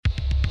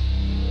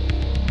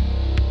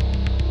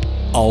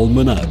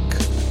Almanac.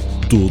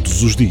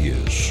 Todos os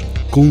dias,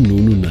 com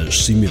Nuno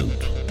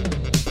Nascimento.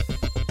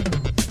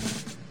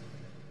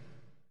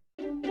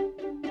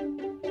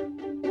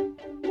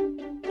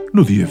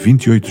 No dia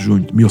 28 de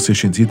junho de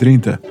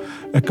 1630,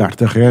 a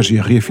Carta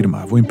Régia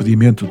reafirmava o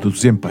impedimento do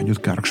desempenho de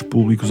cargos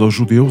públicos aos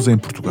judeus em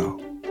Portugal.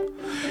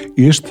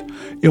 Este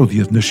é o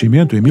dia de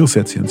nascimento, em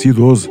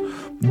 1712,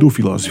 do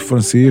filósofo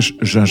francês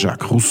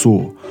Jean-Jacques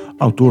Rousseau,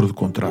 autor de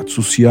Contrato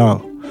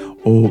Social,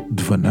 ou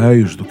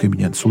Devaneios do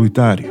Caminhante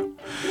Solitário.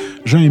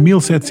 Já em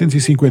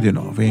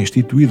 1759 é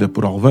instituída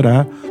por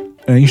Alvará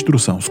a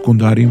instrução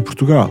secundária em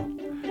Portugal.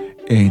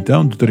 É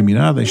então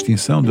determinada a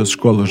extinção das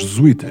escolas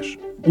jesuítas.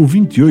 O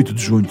 28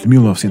 de junho de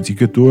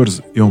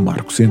 1914 é um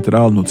marco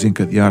central no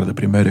desencadear da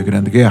Primeira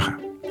Grande Guerra.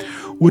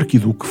 O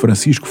arquiduque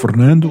Francisco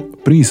Fernando,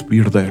 príncipe e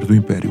herdeiro do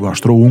Império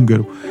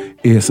Austro-Húngaro,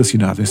 é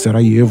assassinado em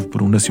Sarajevo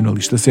por um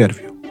nacionalista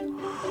sérvio.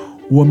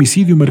 O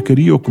homicídio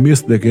marcaria o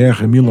começo da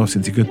guerra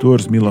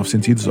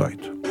 1914-1918.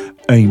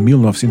 Em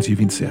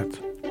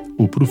 1927,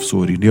 o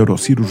professor e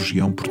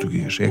neurocirurgião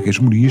português Egas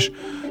Muniz,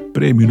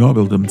 Prémio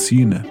Nobel da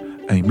Medicina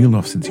em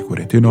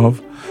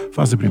 1949,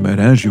 faz a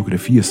primeira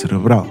angiografia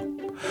cerebral.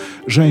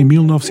 Já em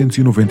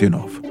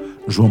 1999,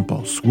 João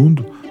Paulo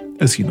II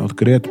assina o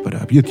decreto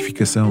para a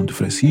beatificação de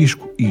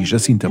Francisco e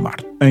Jacinta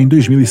Marto. Em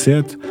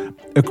 2007,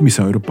 a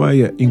Comissão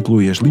Europeia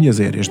inclui as linhas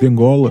aéreas de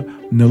Angola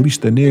na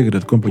lista negra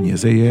de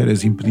companhias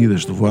aéreas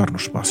impedidas de voar no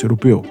espaço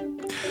europeu.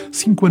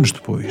 5 anos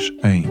depois,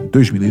 em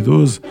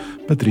 2012,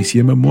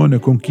 Patrícia Mamona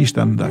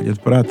conquista a medalha de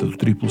prata do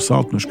triplo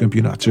salto nos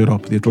Campeonatos da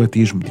Europa de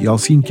Atletismo de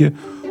Helsínquia,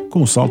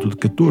 com um salto de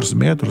 14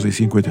 metros e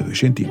 52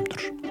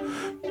 centímetros.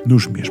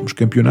 Nos mesmos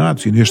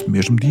campeonatos e neste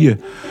mesmo dia,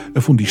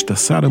 a fundista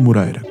Sara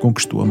Moreira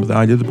conquistou a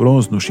medalha de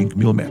bronze nos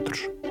 5.000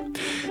 metros.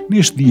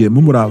 Neste dia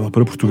memorável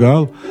para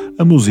Portugal,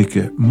 a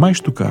música mais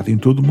tocada em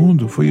todo o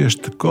mundo foi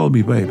este Call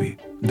Me Baby,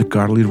 de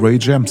Carly Rae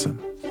Jepsen.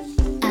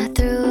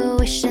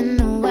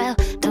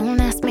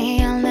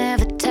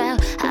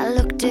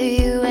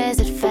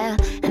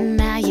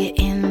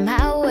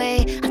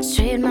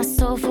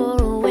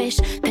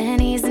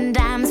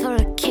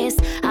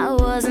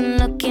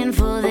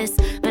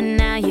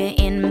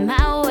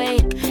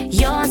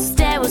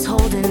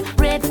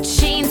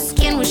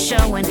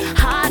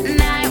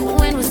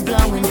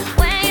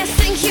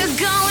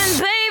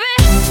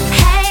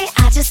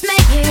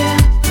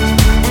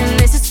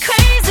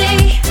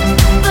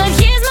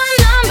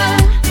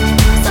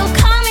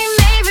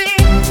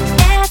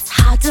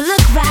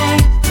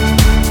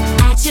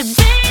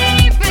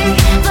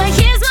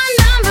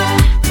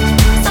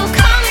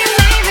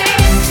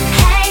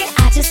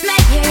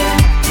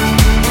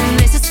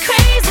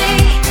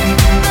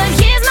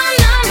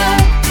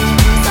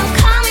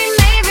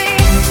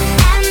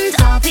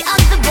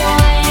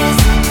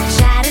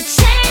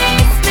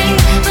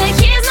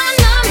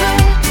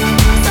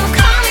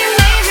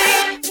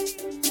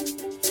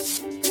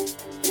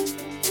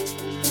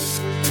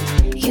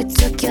 You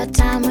took your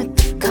time with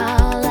the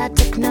call, I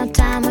took no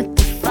time with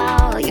the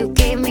fall. You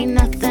gave me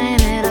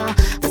nothing at all,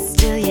 but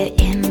still you're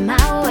in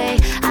my way.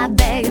 I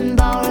beg and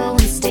borrow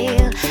and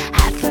steal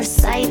at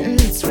first sight, and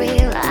it's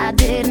real. I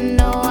didn't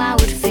know I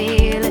would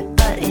feel it,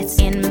 but it's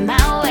in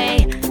my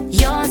way.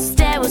 Your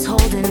stare was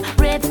holding,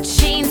 ripped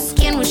jeans,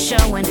 skin was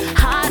showing.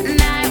 Hot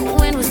night,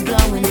 wind was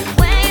blowing.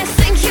 Where you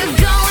think you're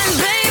going,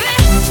 baby?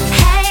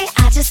 Hey,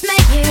 I just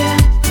met you,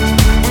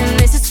 and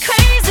this is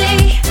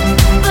crazy,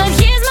 but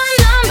here's my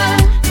number,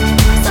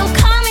 so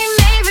call me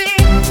maybe.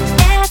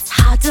 It's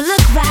hard to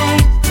look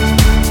right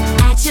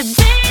at you,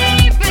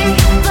 baby,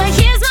 but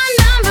here's my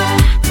number,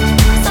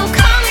 so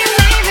call me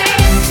maybe.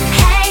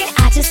 Hey,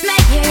 I just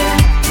met you,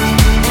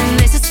 and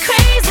this is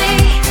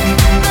crazy,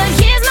 but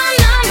here's my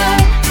number,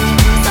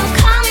 so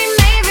call me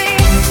maybe.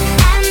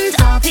 And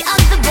all the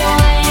other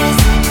boys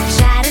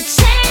try to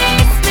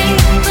chase me,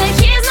 but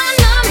here's my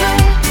number,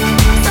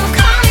 so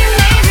call me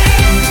maybe.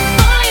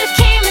 Before you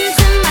came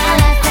into my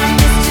life, I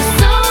missed you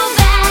so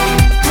bad,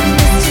 I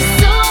missed you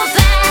so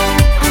bad,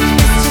 I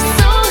missed you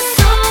so,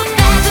 so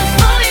bad.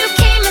 Before you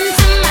came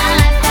into my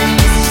life, I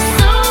missed you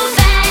so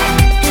bad,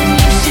 and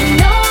you should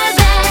know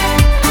that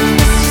I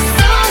missed you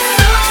so,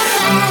 so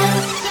bad.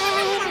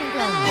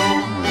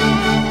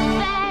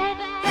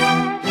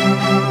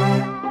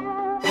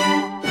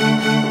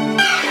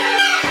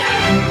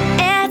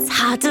 It's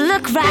hard to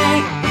look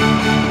right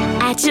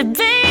at you,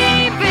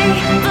 baby,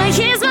 but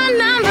here's my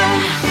number,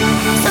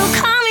 so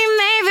call me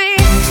maybe.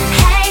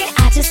 Hey,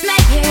 I just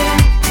met you,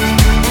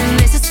 and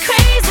this is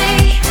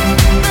crazy,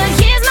 but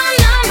here's my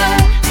number,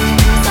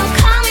 so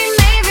call me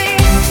maybe.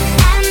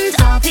 And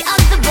all the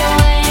other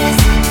boys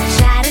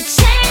try to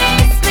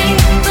chase me,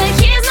 but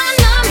here's my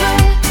number,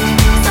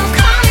 so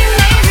call me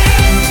maybe.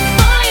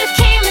 Before you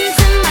came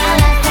into my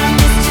life, I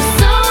missed you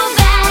so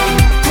bad,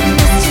 I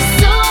missed you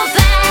so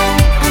bad,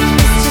 I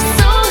missed you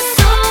so,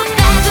 so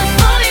bad.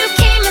 Before you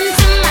came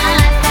into my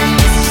life, I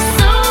missed you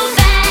so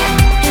bad,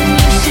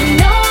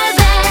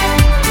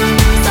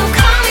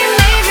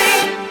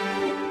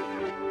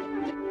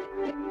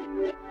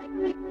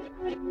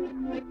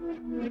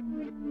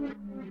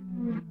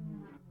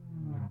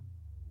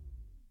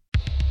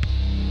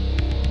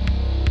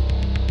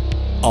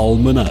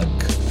 Almanac.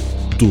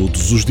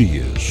 Todos os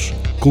dias,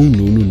 com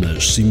Nuno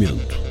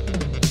Nascimento.